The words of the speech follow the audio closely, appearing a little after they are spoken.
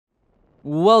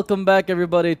Welcome back,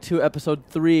 everybody, to episode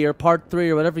 3 or part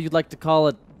 3 or whatever you'd like to call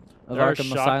it of There are Arkham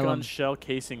shotgun Asylum. shell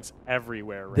casings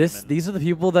everywhere, Raymond. These are the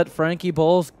people that Frankie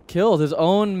Bowles killed, his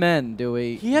own men,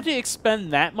 Dewey. He had to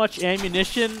expend that much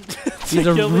ammunition to He's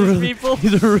kill these people?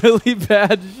 He's a really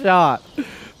bad shot.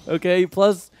 Okay,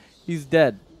 plus he's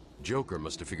dead. Joker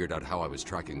must have figured out how I was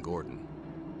tracking Gordon.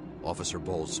 Officer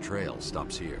Bowles' trail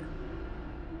stops here.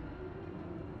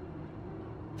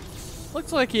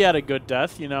 Looks like he had a good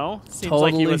death, you know? Seems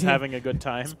like he was having a good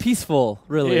time. It's peaceful,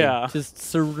 really. Yeah. Just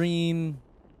serene.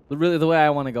 Really the way I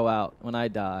want to go out when I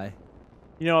die.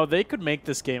 You know, they could make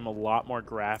this game a lot more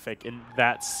graphic in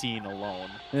that scene alone.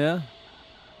 Yeah.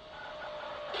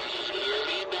 Hear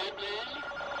me, Batman?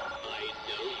 I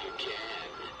know you can.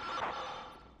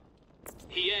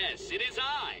 Yes, it is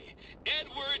I,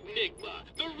 Edward Nigma,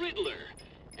 the Riddler,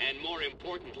 and more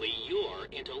importantly, your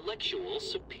intellectual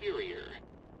superior.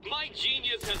 My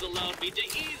genius has allowed me to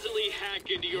easily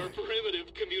hack into your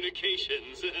primitive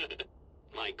communications.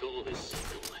 My goal is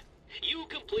simple. You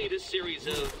complete a series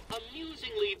of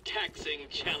amusingly taxing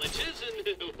challenges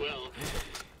and, well,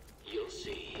 you'll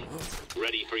see.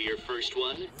 Ready for your first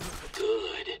one?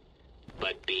 Good.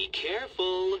 But be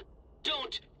careful.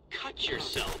 Don't cut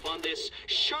yourself on this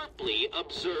sharply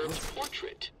observed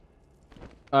portrait.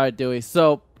 All right, Dewey.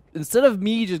 So instead of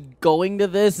me just going to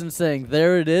this and saying,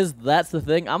 there it is, that's the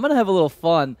thing, I'm going to have a little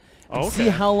fun and see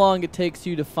how long it takes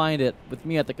you to find it with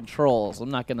me at the controls. I'm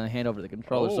not going to hand over the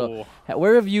controller. So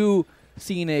where have you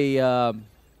seen a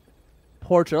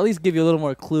portrait? I'll at least give you a little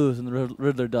more clues than the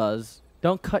Riddler does.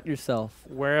 Don't cut yourself.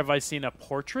 Where have I seen a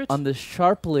portrait? On the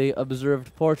sharply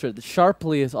observed portrait. The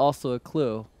sharply is also a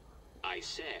clue. I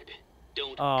said,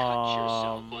 don't cut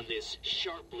yourself on this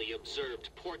sharply observed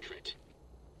portrait.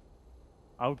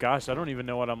 Oh, gosh, I don't even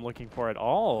know what I'm looking for at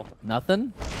all.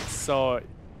 Nothing? So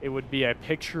it would be a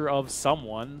picture of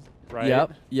someone, right?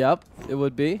 Yep, it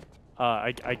would be.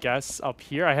 I guess up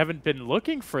here. I haven't been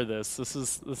looking for this. This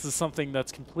is something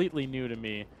that's completely new to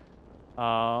me.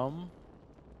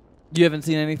 You haven't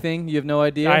seen anything? You have no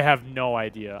idea? I have no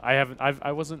idea.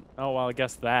 I wasn't. Oh well, I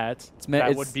guess that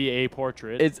would be a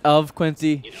portrait. It's of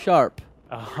Quincy Sharp.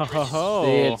 Oh,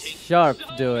 it's Sharp,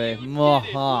 Dewey.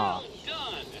 Maha.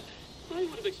 I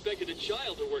would have expected a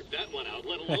child to work that one out,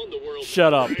 let alone the world.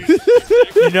 Shut up.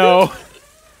 No.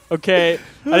 Okay,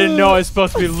 I didn't know I was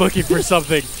supposed to be looking for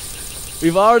something.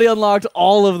 We've already unlocked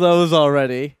all of those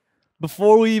already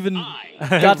before we even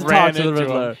got to talk to the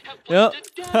Riddler. Yep.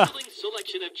 A dazzling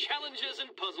selection of challenges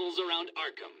and puzzles around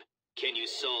Arkham. Can you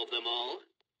solve them all?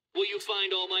 Will you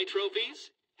find all my trophies?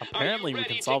 Apparently, we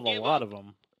can solve a lot of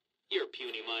them. Your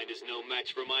puny mind is no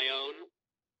match for my own.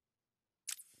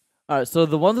 All right, so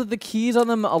the ones with the keys on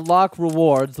them unlock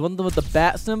rewards. The ones with the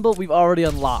bat symbol, we've already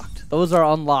unlocked. Those are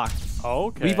unlocked. Oh,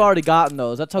 okay. We've already gotten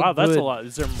those. That's how good that's a lot.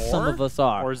 Is there more? Some of us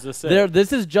are. Or is this it?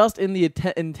 This is just in the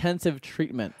intensive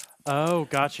treatment. Oh,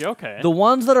 gotcha. Okay. The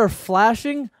ones that are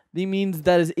flashing, that means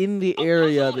that is in the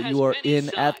area that you are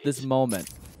in at this moment.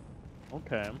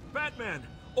 Okay. Batman,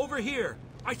 over here.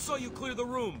 I saw you clear the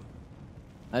room.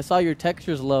 I saw your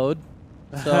textures load,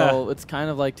 so it's kind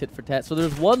of like tit for tat. So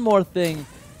there's one more thing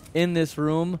in this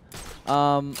room.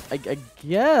 I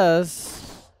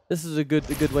guess this is a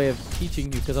good way of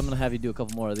teaching you, because I'm gonna have you do a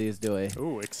couple more of these, Dewey.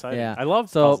 Ooh, exciting! Yeah. I love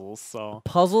puzzles. So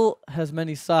puzzle has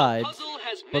many sides,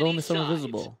 but only some sides, are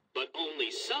visible. But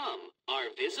only some are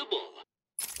visible.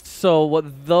 So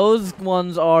what those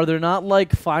ones are, they're not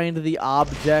like find the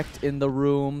object in the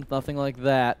room, nothing like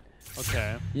that.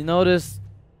 Okay. You notice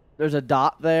there's a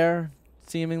dot there,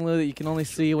 seemingly, that you can only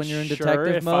see when you're in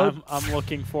detective mode. I'm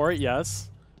looking for it. Yes.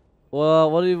 Well,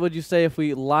 what would you say if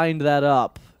we lined that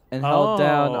up and held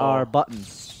down our button?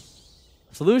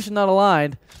 Solution not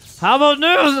aligned. How about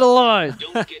news aligned?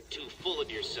 Don't get too full of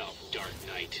yourself, Dark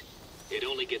Knight. It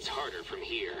only gets harder from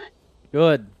here.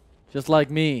 Good. Just like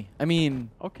me. I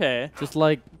mean, okay. Just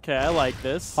like I like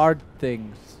this. Hard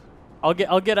things. I'll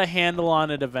get a handle on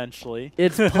it eventually.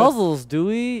 It's puzzles,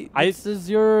 Dewey. This is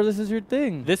your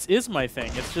thing. This is my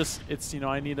thing. It's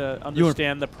I need to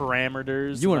understand the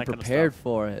parameters. You weren't prepared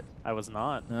for it. I was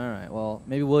not. All right. Well,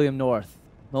 maybe William North,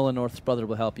 Nolan North's brother,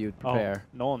 will help you prepare.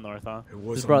 Oh, Nolan North, huh? It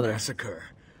was his a brother. massacre.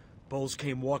 Bowles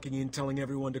came walking in telling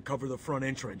everyone to cover the front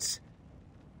entrance.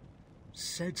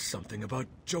 Said something about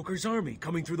Joker's army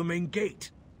coming through the main gate.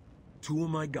 2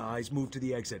 of my guys moved to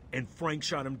the exit, and Frank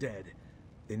shot him dead.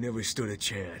 They never stood a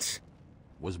chance.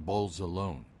 Was Bowles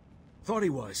alone? Thought he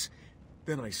was.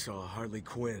 Then I saw Harley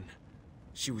Quinn.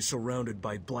 She was surrounded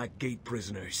by Black Gate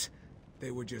prisoners. They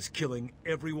were just killing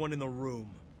everyone in the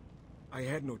room. I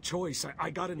had no choice. I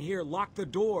got in here, locked the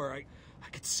door. I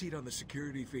could see it on the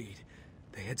security feed.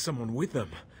 They had someone with them.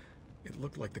 It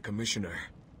looked like the commissioner.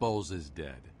 Bowles is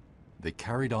dead. They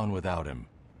carried on without him.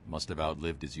 Must have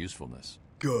outlived his usefulness.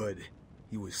 Good.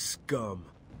 He was scum.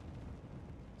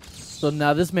 So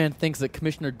now this man thinks that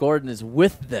Commissioner Gordon is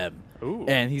with them. Ooh.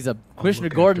 And he's a... I'll Commissioner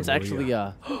look Gordon's after actually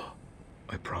Maria.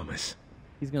 I promise.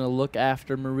 He's going to look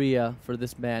after Maria for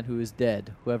this man who is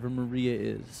dead, whoever Maria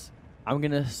is. I'm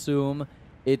going to assume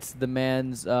it's the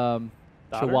man's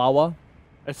chihuahua.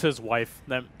 It's his wife.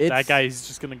 That guy is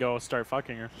just going to go start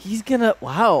fucking her. He's going to...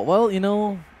 Wow. Well, you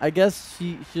know, I guess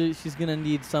she's going to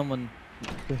need someone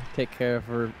to take care of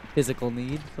her physical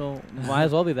needs. So might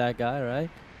as well be that guy, right?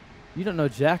 You don't know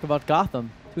jack about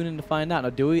Gotham. Tune in to find out. Now,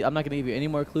 Dewey, I'm not going to give you any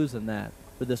more clues than that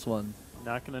for this one.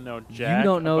 Not going to know jack You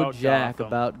don't know about jack Gotham.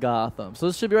 about Gotham. So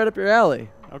this should be right up your alley,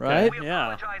 Okay. right? We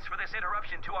Yeah. apologize for this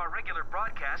interruption to our regular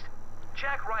broadcast.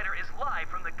 Jack Ryder is live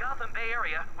from the Gotham Bay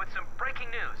Area with some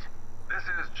breaking news. This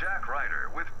is Jack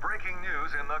Ryder with breaking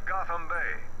news in the Gotham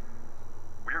Bay.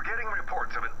 We are getting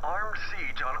reports of an armed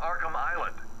siege on Arkham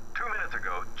Island. 2 minutes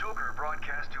ago, Joker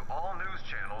broadcast to all news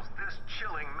channels this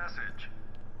chilling message.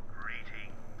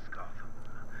 Greetings, Gotham.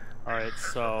 All right,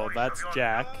 so that's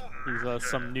Jack. He's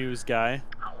some news guy.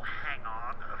 Oh, hang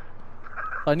on.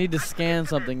 I need to scan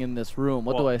something in this room.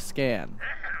 What do I scan?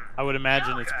 I would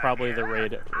imagine it's probably the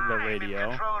radio. I'm in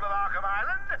control of Arkham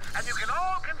Island, and you can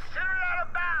all consider it out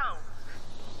of bounds.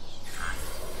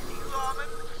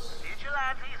 Lawmen,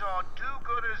 vigilantes, or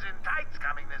do-gooders in tights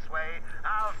coming this way,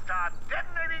 I'll start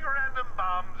detonating random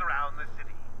bombs around the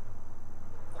city.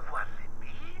 What'll it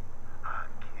be? A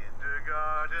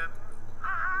kindergarten? A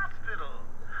hospital?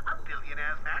 A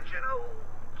billionaire's mansion? Oh,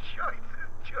 choices,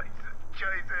 choices,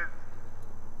 choices.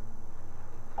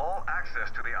 All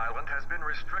access to the island has been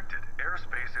restricted.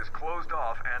 Airspace is closed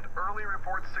off, and early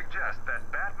reports suggest that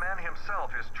Batman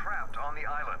himself is trapped on the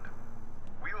island.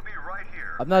 We'll be right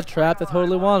here. I'm not trapped. I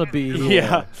totally want to be here.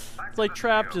 Yeah. It's like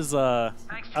trapped is I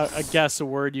guess a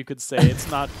word you could say. It's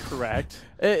not correct.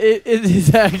 It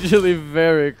is actually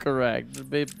very correct.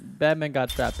 Batman got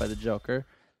trapped by the Joker.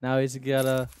 Now he's got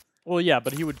a... Well, yeah,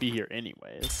 but he would be here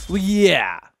anyways. Well,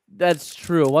 yeah, that's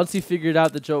true. Once he figured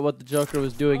out what the Joker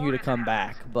was doing, he would have come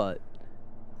back. But,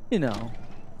 you know.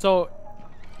 So,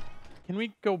 can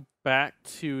we go back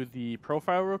to the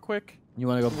profile real quick? You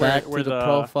want to go back to the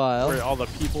profile? Where all the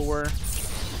people were?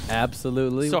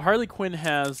 Absolutely. So Harley Quinn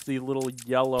has the little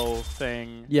yellow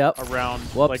thing around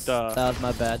Whoops, like the... that was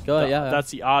my bad. Go ahead, yeah. That's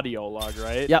the audio log,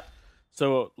 right? Yep.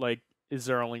 So, like, is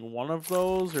there only one of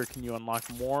those, or can you unlock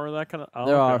more of that kind of... Oh,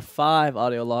 there okay. are 5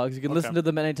 audio logs. You can listen to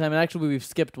them anytime. And actually, we've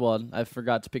skipped one. I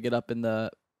forgot to pick it up in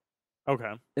the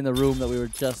room that we were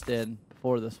just in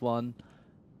before this one.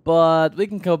 But we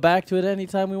can go back to it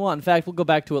anytime we want. In fact, we'll go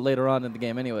back to it later on in the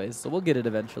game anyways, so we'll get it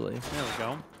eventually. There we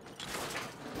go.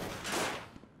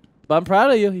 But I'm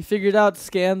proud of you. You figured out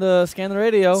scan the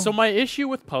radio. So my issue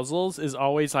with puzzles is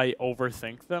always I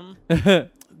overthink them.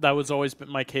 That was always been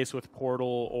my case with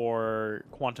Portal or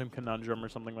Quantum Conundrum or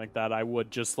something like that. I would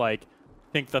just like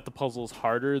think that the puzzle's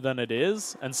harder than it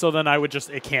is, and so then I would just,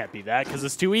 it can't be that because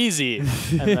it's too easy.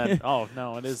 And then, oh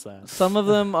no, it is that. Some of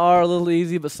them are a little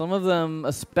easy, but some of them,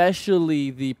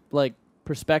 especially the like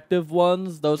perspective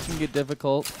ones, those can get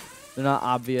difficult. They're not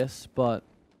obvious, but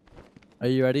are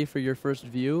you ready for your first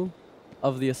view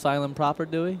of the asylum proper,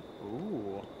 Dewey?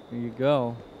 Ooh. Here you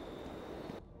go.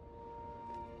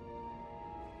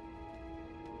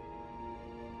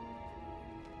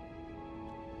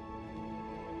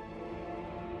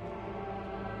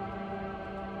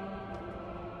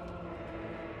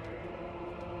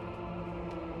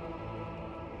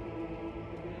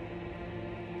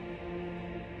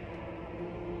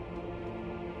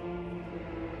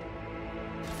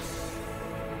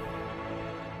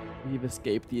 We've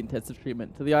escaped the intensive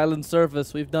treatment to the island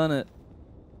surface. We've done it.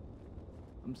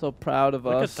 I'm so proud of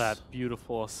us. Look at that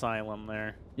beautiful asylum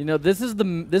there. You know, so this is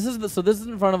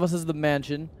in front of us is the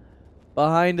mansion.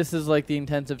 Behind us is like the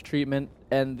intensive treatment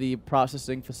and the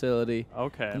processing facility.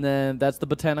 Okay. And then that's the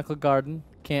botanical garden.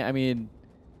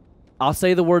 I'll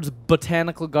say the words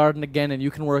botanical garden again, and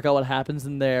you can work out what happens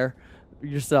in there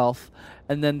yourself.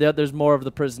 And then there's more of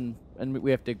the prison, and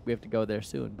we have to go there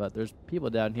soon. But there's people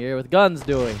down here with guns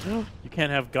doing. You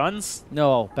can't have guns?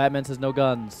 No, Batman says no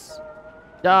guns.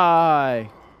 Die.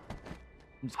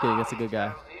 I'm just kidding. That's a good guy.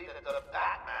 The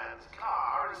Batman's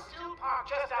car is still parked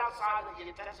just outside the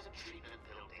intensive treatment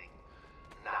building.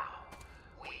 Now,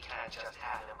 we can't just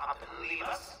have him up and leave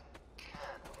us,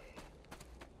 can we?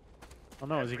 Oh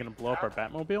no, is he gonna blow up our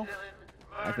Batmobile?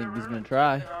 I think he's gonna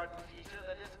try.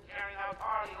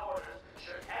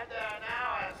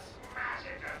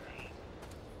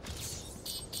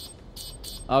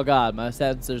 Oh god, my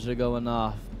sensors are going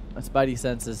off. My spidey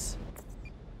senses.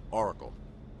 Oracle,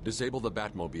 disable the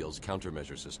Batmobile's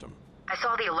countermeasure system. I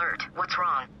saw the alert. What's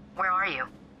wrong? Where are you?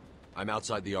 I'm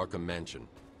outside the Arkham Mansion.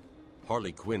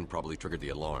 Harley Quinn probably triggered the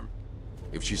alarm.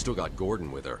 If she's still got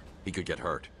Gordon with her, he could get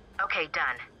hurt. Okay,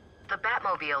 done. The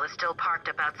Batmobile is still parked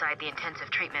up outside the intensive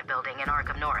treatment building in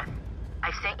Arkham North.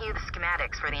 I've sent you the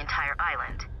schematics for the entire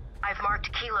island. I've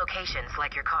marked key locations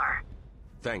like your car.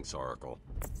 Thanks, Oracle.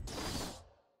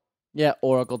 Yeah,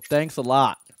 Oracle, thanks a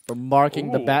lot for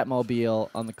marking the Batmobile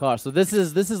on the car. So this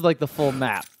is like the full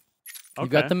map. You've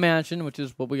got the mansion, which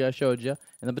is what we showed you,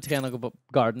 and the botanical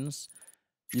gardens.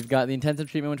 You've got the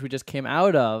intensive treatment, which we just came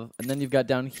out of, and then you've got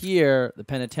down here the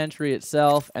penitentiary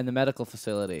itself and the medical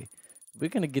facility. We're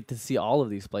going to get to see all of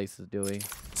these places, Dewey.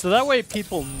 So that way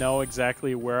people know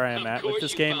exactly where I am at with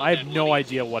this game. I have no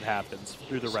idea what happens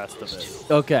through the rest of it.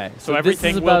 Okay. So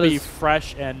everything will be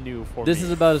fresh and new for me. This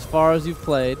is about as far as you've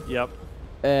played. Yep.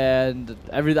 And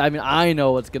I mean, I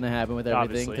know what's going to happen with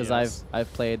everything because yes.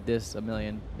 I've played this a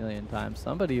million times.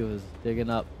 Somebody was digging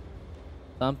up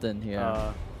something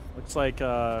here. Looks like,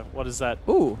 what is that?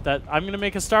 Ooh. That I'm going to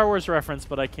make a Star Wars reference,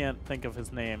 but I can't think of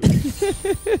his name.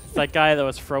 It's that guy that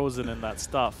was frozen in that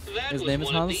stuff. His name is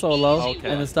Han Solo,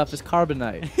 and his stuff is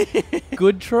carbonite.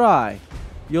 Good try.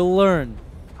 You'll learn.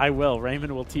 I will.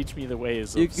 Raymond will teach me the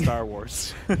ways of Star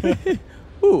Wars.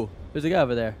 Ooh, there's a guy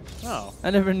over there. Oh. I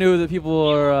never knew that people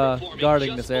were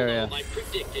guarding this area. My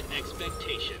predicted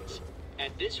expectations.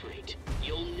 At this rate,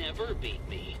 you'll never beat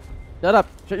me. Shut up.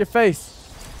 Shut your face.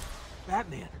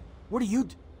 Batman, what are you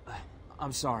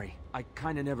I'm sorry. I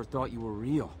kinda never thought you were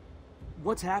real.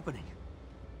 What's happening?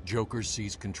 Joker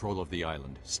seized control of the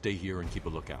island. Stay here and keep a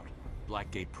lookout.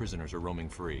 Blackgate prisoners are roaming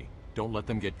free. Don't let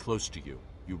them get close to you.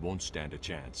 You won't stand a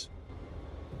chance.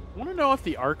 I want to know if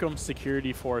the Arkham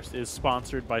Security Force is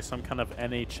sponsored by some kind of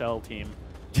NHL team.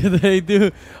 They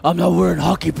do. I'm not wearing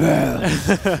hockey pads.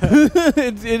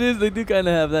 it is. They do kind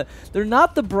of have that. They're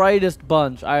not the brightest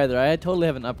bunch either. I totally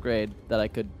have an upgrade that I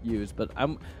could use, but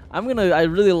I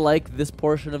really like this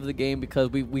portion of the game because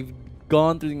we've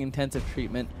gone through the intensive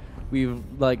treatment. We've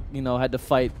had to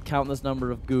fight countless number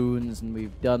of goons, and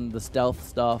we've done the stealth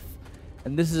stuff.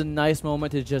 And this is a nice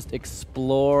moment to just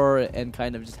explore and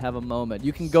kind of just have a moment.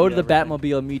 You can go to the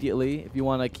Batmobile immediately if you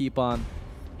want to keep on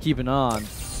keeping on.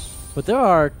 But there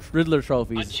are Riddler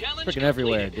trophies freaking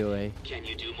everywhere, Dewey. Can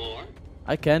you do more?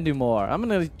 I can do more. I'm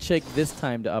going to check this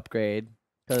time to upgrade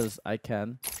because I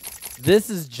can. This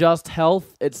is just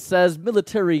health. It says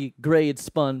military-grade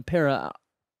spun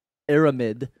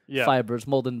para-aramid fibers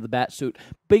molded into the bat suit.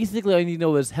 Basically, all you need to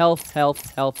know is health,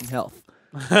 health, health, and health.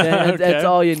 That's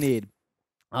all you need.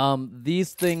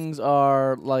 These things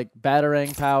are like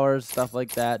batarang powers, stuff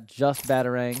like that. Just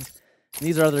batarangs. And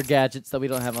these are other gadgets that we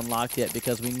don't have unlocked yet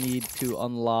because we need to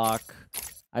unlock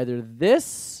either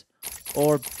this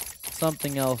or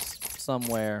something else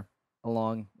somewhere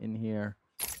along in here.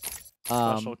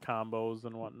 Special combos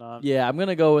and whatnot. Yeah, I'm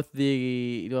gonna go with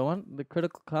the. Do I want the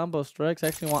critical combo strikes? I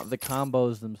actually want the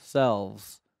combos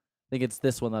themselves. I think it's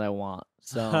this one that I want.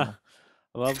 So.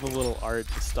 I love the little art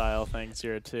style things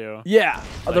here too. Yeah,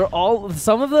 they're all.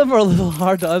 Some of them are a little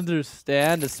hard to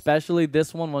understand, especially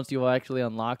this one once you've actually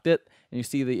unlocked it and you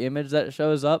see the image that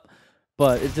shows up.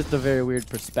 But it's just a very weird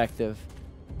perspective.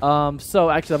 So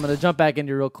actually, I'm gonna jump back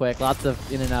into real quick. Lots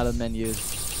of in and out of menus.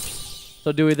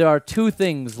 So Dewey, there are two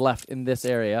things left in this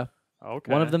area. Okay.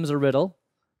 One of them is a riddle.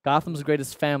 Gotham's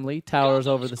greatest family towers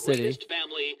over the city.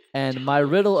 And my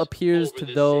riddle appears to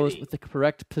those with the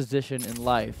correct position in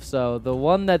life. So the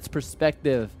one that's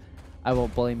perspective, I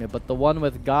won't blame you. But the one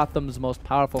with Gotham's most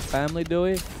powerful family,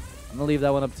 Dewey, I'm going to leave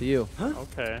that one up to you. Huh?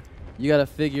 Okay. You got to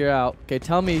figure out. Okay,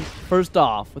 tell me, first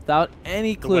off, without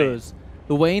any clues,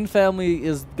 the Wayne family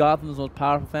is Gotham's most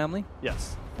powerful family?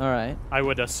 Yes. All right. I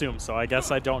would assume so. I guess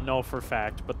I don't know for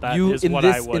fact, but that is what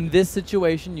I would. In this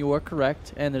situation, you are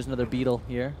correct. And there's another beetle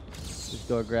here. Just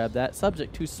go grab that.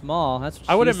 Subject too small. That's what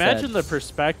I would she imagine said. the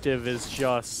perspective is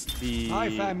just the. You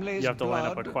have to line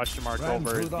up a question mark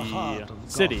over the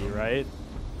city, right?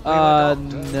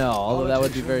 No. Although that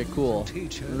would be very cool. The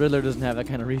Riddler doesn't have that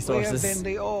kind of resources. We have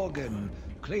been the organ,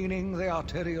 cleaning the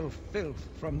arterial filth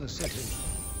from the city.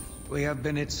 We have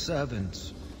been its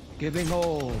servants, giving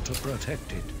all to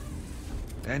protect it.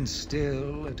 And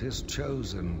still it has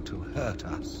chosen to hurt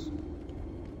us.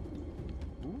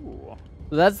 Ooh.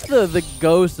 So that's the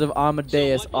ghost of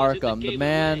Amadeus Arkham, the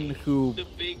man who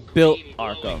built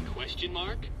Arkham.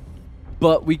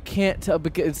 But we can't tell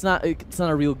because it's not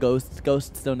a real ghost.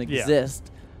 Ghosts don't exist.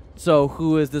 Yeah. So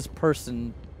who is this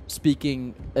person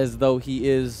speaking as though he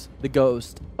is the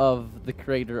ghost of the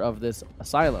creator of this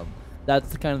asylum?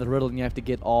 That's the kind of the riddle, and you have to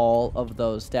get all of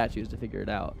those statues to figure it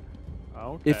out.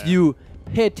 Okay.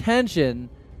 pay attention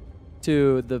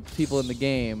to the people in the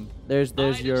game, there's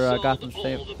your Gotham's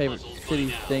favorite city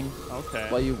thing. Okay.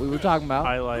 What we were talking about.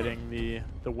 Highlighting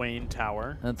the Wayne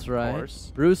Tower. That's right. Of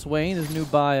course. Bruce Wayne, his new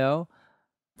bio.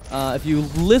 If you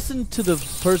listen to the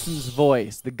person's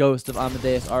voice, the ghost of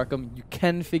Amadeus Arkham, you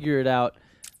can figure it out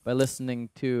by listening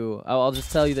to... I'll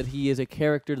just tell you that he is a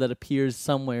character that appears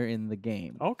somewhere in the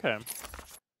game. Okay.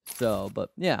 So,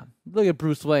 but yeah, look at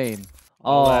Bruce Wayne.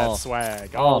 All that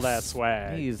swag. All that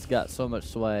swag. He's got so much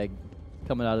swag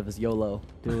coming out of his YOLO,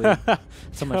 Dewey.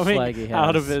 So much swag he has.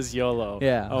 Out of his YOLO.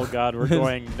 Yeah. Oh, God, we're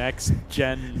going next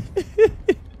gen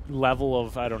level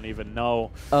of, I don't even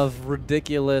know. Of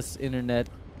ridiculous internet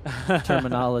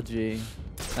terminology.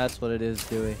 That's what it is,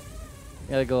 Dewey. You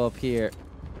gotta go up here.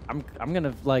 I'm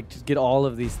gonna like just get all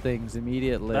of these things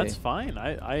immediately. That's fine.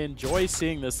 I enjoy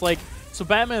seeing this. Like, so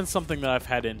Batman's something that I've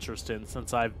had interest in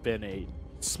since I've been a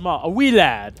wee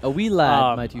lad. A wee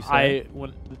lad, might you say?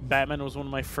 When Batman was one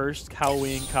of my first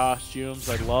Halloween costumes.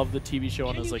 I loved the TV show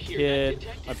when I was a kid.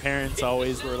 My parents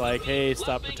always were like, "Hey,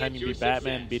 stop pretending to be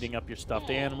Batman, beating up your stuffed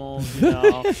animals." You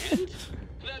know.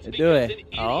 Do it.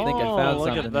 Oh, I think I found look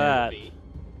something at that.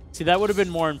 See, that would have been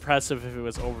more impressive if it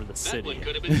was over the city.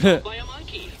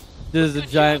 There's a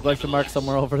giant question mark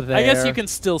somewhere over there. I guess you can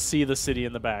still see the city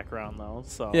in the background, though.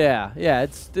 So yeah,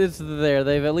 it's there.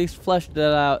 They've at least fleshed it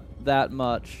out that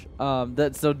much.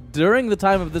 So during the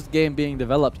time of this game being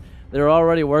developed, they're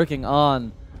already working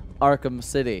on Arkham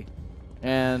City,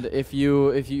 and if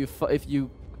you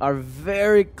are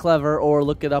very clever or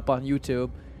look it up on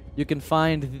YouTube, you can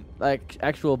find like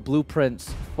actual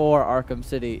blueprints for Arkham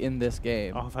City in this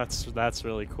game. Oh, that's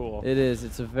really cool. It is.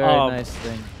 It's a very nice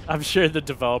thing. I'm sure the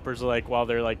developers are like, while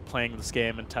they're like playing this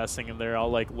game and testing, and they're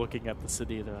all like looking at the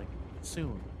city. They're like,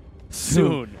 soon,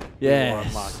 yes, you will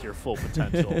unlock your full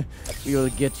potential. We will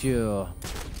get you.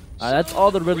 That's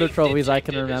all the Riddler trophies I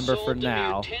can remember for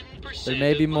now. There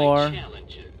may be more,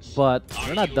 but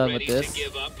we're not done with this.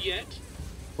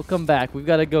 We'll come back. We've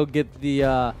got to go get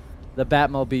the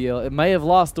Batmobile. It may have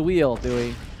lost the wheel,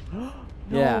 Dewey. No,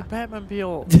 yeah.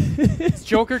 Batmobile. Is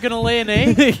Joker gonna lay an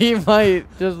egg? He might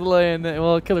just lay an egg.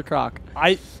 Well, Killer Croc.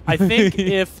 I think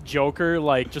if Joker,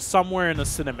 like, just somewhere in a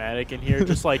cinematic in here,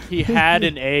 just like he had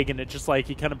an egg and it just like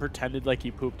he kind of pretended like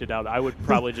he pooped it out, I would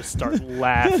probably just start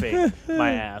laughing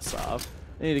my ass off.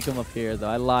 I need to come up here, though.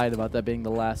 I lied about that being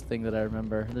the last thing that I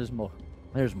remember. There's more.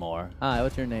 There's more. Hi,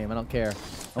 what's your name? I don't care.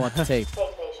 I want the tape.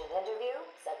 Take patient interview.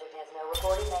 Subject has no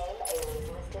recorded name. Alias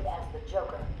listed as the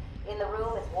Joker. In the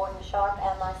room is Warden Sharp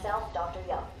and myself, Dr.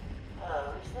 Young.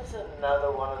 Is this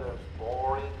another one of those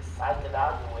boring psych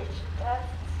evaluation tests?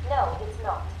 No, it's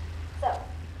not. So,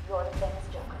 you're the famous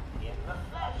Joker. In the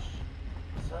flesh.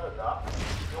 So, Doc,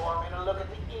 you want me to look at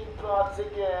the ink blots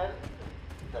again?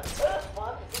 The first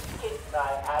one is a skit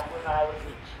I had when I was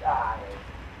a child.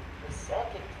 The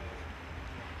second is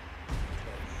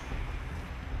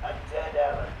a dead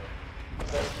elephant.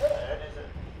 The third is a...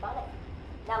 Funny.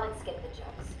 Now let's skip the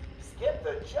jokes. Skip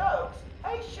the jokes?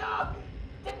 Hey, Sharpie,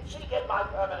 didn't she get my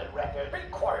permanent record? Be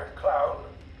quiet, clown.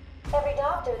 Every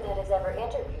doctor that has ever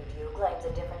interviewed you claims a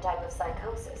different type of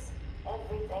psychosis.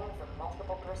 Everything from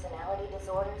multiple personality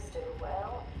disorders to,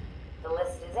 well, the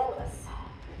list is endless.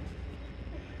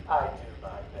 I do my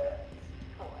best.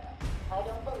 Well, I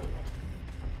don't believe it.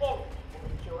 Anything will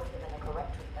be cured given the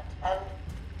correct treatment. And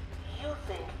you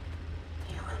think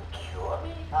you can cure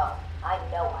me? Oh, I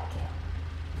know I can.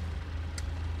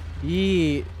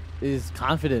 He is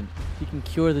confident. He can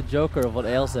cure the Joker of what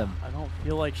ails him. I don't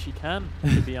feel like she can,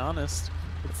 to be honest.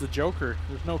 It's the Joker.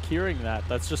 There's no curing that.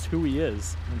 That's just who he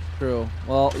is. That's true.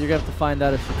 Well, you're going to have to find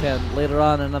out if you can later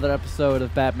on in another episode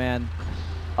of Batman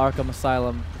Arkham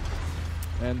Asylum.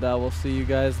 And we'll see you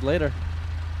guys later.